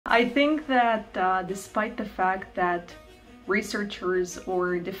I think that despite the fact that researchers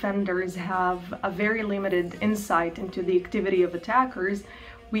or defenders have a very limited insight into the activity of attackers,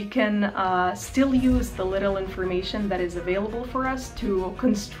 we can still use the little information that is available for us to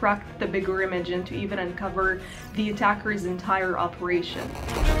construct the bigger image and to even uncover the attacker's entire operation.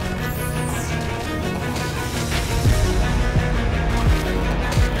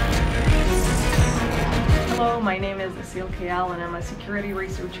 Hello, my name is Aseel Kayal and I'm a security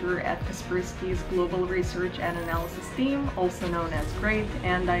researcher at Kaspersky's Global Research and Analysis team, also known as GREAT,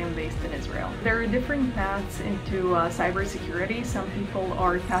 and I am based in Israel. There are different paths into cybersecurity. Some people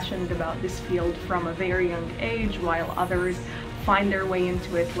are passionate about this field from a very young age, while others find their way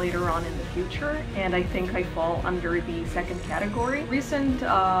into it later on in the future, and I think I fall under the second category. Recent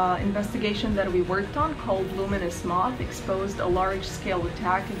investigation that we worked on, called LuminousMoth, exposed a large-scale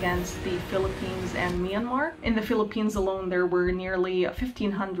attack against the Philippines and Myanmar. In the Philippines alone, there were nearly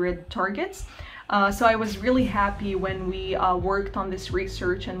 1,500 targets. So I was really happy when we worked on this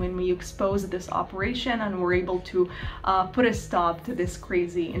research and when we exposed this operation and were able to put a stop to this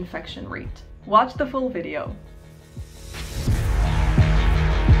crazy infection rate. Watch the full video.